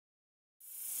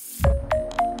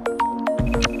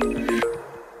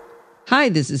Hi,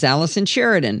 this is Allison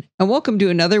Sheridan, and welcome to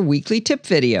another weekly tip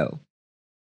video.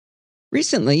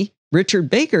 Recently, Richard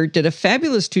Baker did a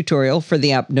fabulous tutorial for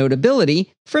the app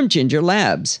Notability from Ginger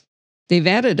Labs. They've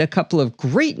added a couple of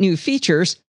great new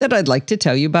features that I'd like to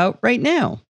tell you about right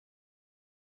now.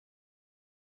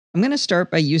 I'm going to start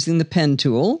by using the pen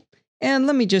tool, and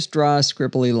let me just draw a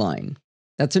scribbly line.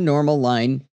 That's a normal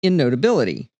line in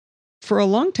Notability. For a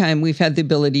long time, we've had the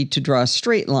ability to draw a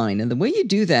straight line, and the way you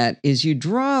do that is you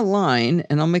draw a line,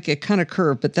 and I'll make it kind of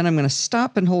curved, but then I'm going to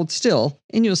stop and hold still,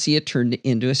 and you'll see it turn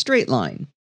into a straight line.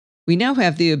 We now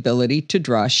have the ability to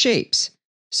draw shapes.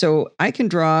 So I can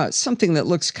draw something that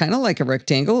looks kind of like a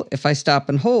rectangle. If I stop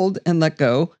and hold and let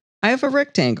go, I have a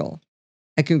rectangle.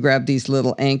 I can grab these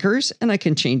little anchors, and I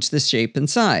can change the shape and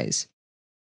size.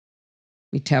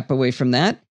 We tap away from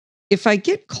that. If I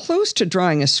get close to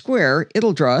drawing a square,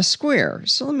 it'll draw a square.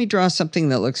 So let me draw something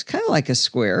that looks kind of like a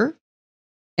square.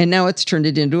 And now it's turned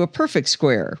it into a perfect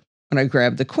square. When I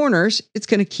grab the corners, it's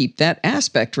going to keep that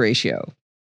aspect ratio.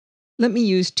 Let me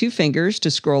use 2 fingers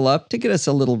to scroll up to get us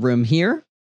a little room here.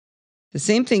 The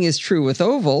same thing is true with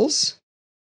ovals.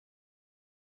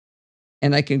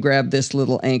 And I can grab this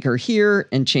little anchor here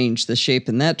and change the shape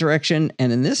in that direction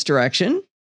and in this direction.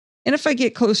 And if I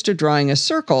get close to drawing a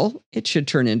circle, it should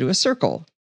turn into a circle.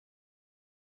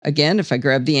 Again, if I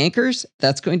grab the anchors,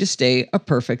 that's going to stay a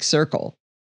perfect circle.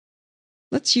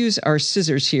 Let's use our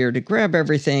scissors here to grab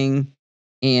everything,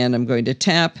 and I'm going to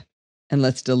tap, and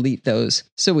let's delete those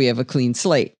so we have a clean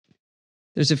slate.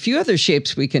 There's a few other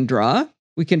shapes we can draw.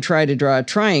 We can try to draw a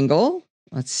triangle.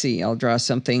 Let's see, I'll draw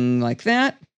something like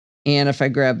that. And if I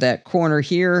grab that corner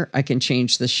here, I can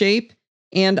change the shape.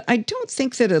 And I don't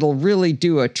think that it'll really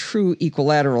do a true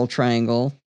equilateral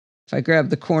triangle. If I grab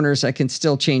the corners, I can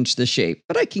still change the shape,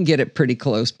 but I can get it pretty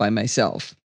close by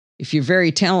myself. If you're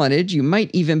very talented, you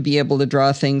might even be able to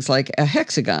draw things like a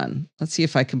hexagon. Let's see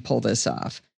if I can pull this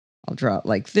off. I'll draw it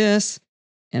like this,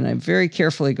 and I'm very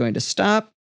carefully going to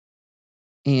stop.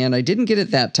 And I didn't get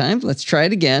it that time. Let's try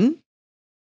it again.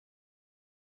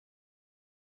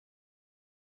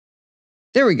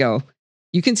 There we go.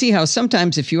 You can see how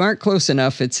sometimes if you aren't close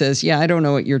enough, it says, yeah, I don't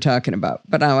know what you're talking about.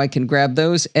 But now I can grab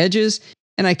those edges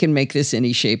and I can make this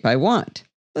any shape I want.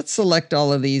 Let's select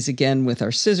all of these again with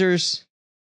our scissors.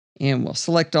 And we'll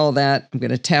select all that. I'm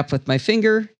going to tap with my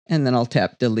finger and then I'll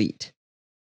tap delete.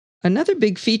 Another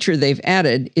big feature they've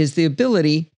added is the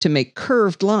ability to make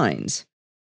curved lines.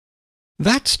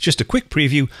 That's just a quick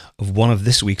preview of one of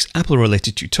this week's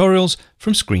Apple-related tutorials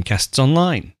from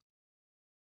ScreenCastsOnline.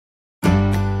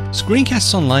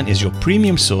 ScreenCastsOnline is your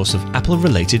premium source of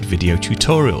Apple-related video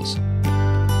tutorials.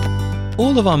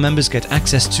 All of our members get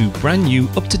access to brand new,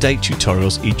 up-to-date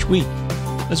tutorials each week,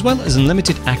 as well as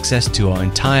unlimited access to our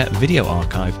entire video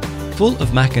archive full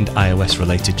of Mac and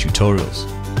iOS-related tutorials.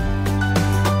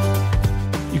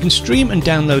 You can stream and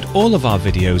download all of our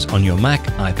videos on your Mac,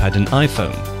 iPad and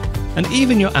iPhone, and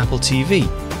even your Apple TV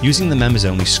using the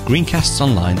members-only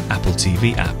ScreenCastsOnline Apple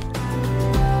TV app.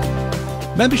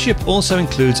 Membership also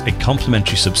includes a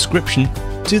complimentary subscription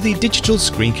to the digital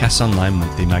ScreenCastsOnline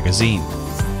monthly magazine,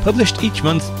 published each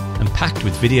month and packed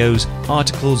with videos,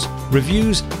 articles,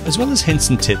 reviews, as well as hints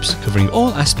and tips covering all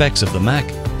aspects of the Mac,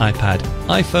 iPad,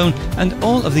 iPhone, and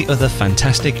all of the other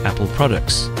fantastic Apple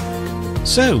products.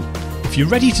 So, if you're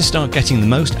ready to start getting the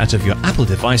most out of your Apple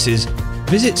devices,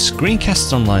 visit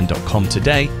ScreenCastsOnline.com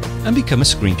today and become a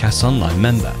ScreenCastsOnline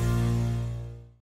member.